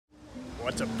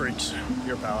What's up, freaks?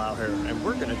 Your pal out here, and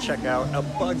we're gonna check out A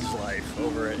Bug's Life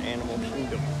over at Animal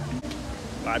Kingdom.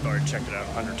 I've already checked it out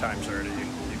 100 times already,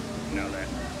 you know that.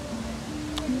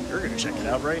 We're gonna check it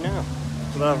out right now.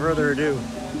 Without further ado,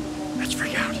 let's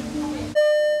freak out.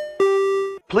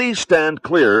 Please stand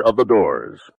clear of the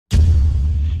doors.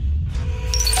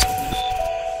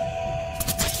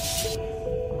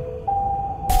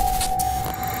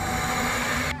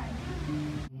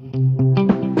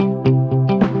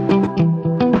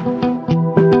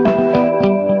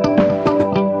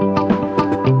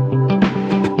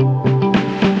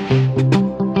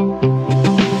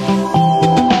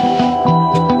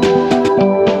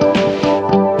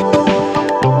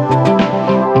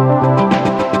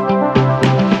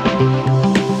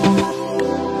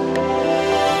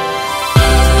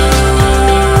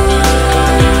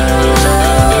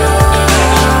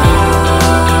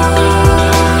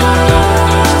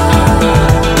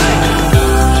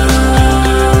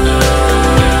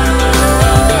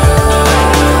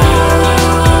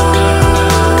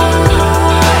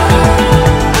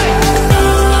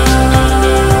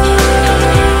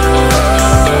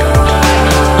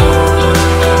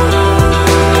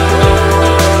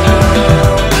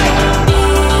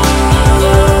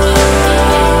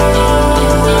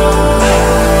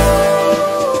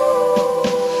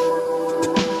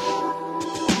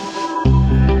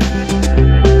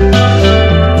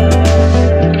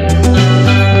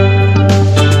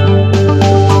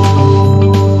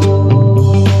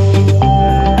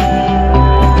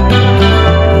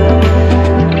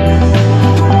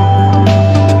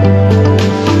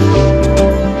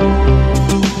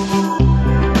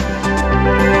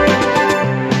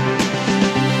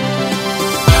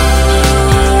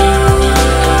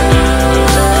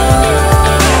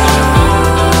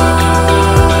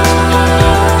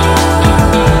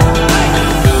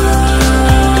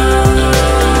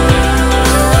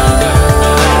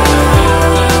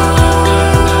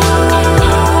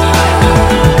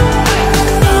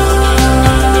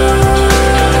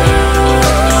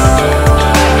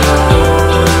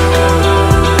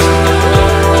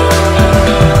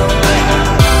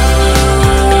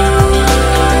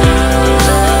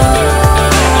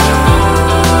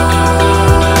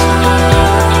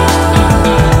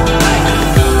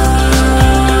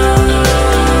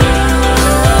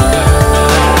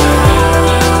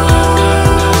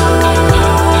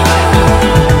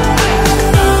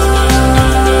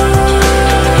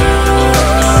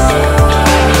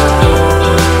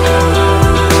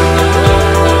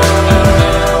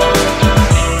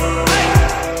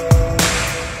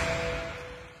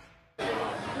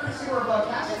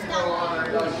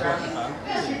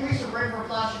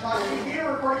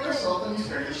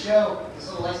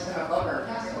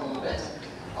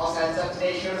 All sides up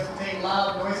today shows contain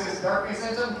loud noises, darkness,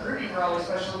 and some pretty crawler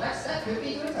special effects that could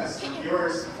be good test for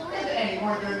viewers. And at any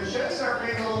point during the show, start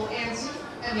getting a little antsy,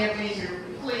 and you have to need to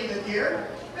flee the gear.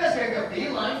 Just make a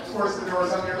beeline towards the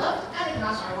doors on your left, and if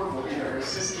not, I will be there to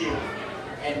assist you.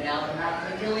 And now to half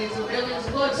the millions of billions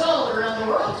of bugs all around the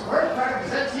world, we're proud to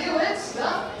present to you It's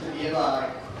Stuff to Be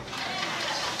Alive.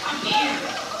 I'm here!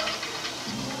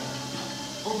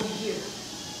 Over here.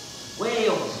 Way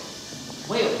over.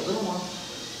 Way over. A little more.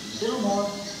 A little more.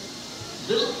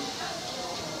 A little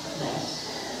less.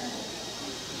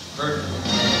 Perfect.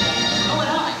 Oh, and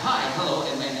hi, hello,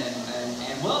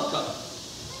 and welcome.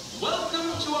 Welcome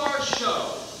to our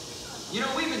show. You know,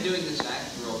 we've been doing this act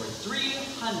for over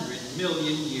 300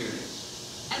 million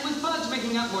years. And with bugs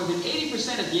making up more than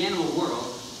 80% of the animal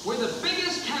world, we're the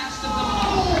biggest cast of them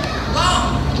all.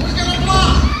 Blow! Who's gonna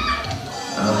blow?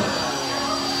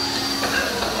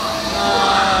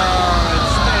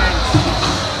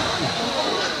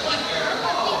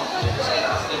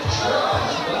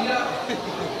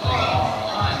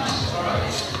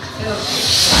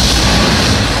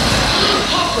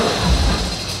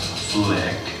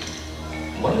 Flick,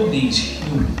 what are these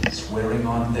humans wearing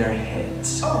on their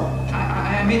heads? Oh,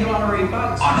 I made them honorary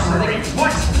bugs. Honorary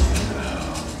what?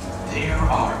 They're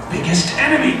our biggest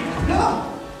enemy! No,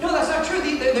 that's not true.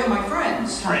 They're my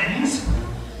friends. Friends?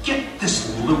 Get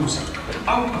this loser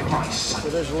out of my sight. So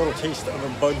there's a little taste of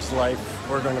A Bug's Life.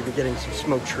 We're going to be getting some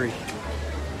Smoke Tree.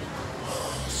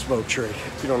 Smoke Tree.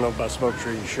 If you don't know about Smoke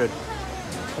Tree, you should.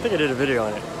 I think I did a video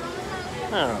on it. I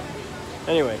don't know.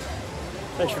 Anyway,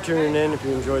 thanks for tuning in. If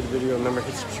you enjoyed the video, remember,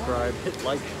 hit subscribe, hit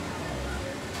like.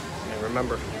 And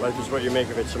remember, life is what you make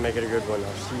of it, so make it a good one.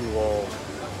 I'll see you all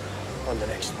on the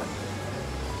next one.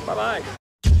 Bye-bye.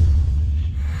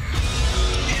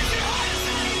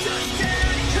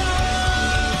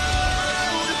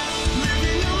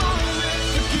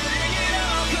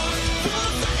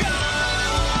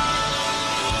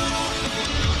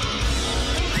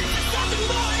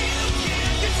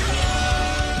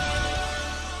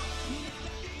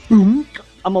 I'm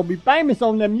gonna be famous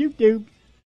on them YouTube.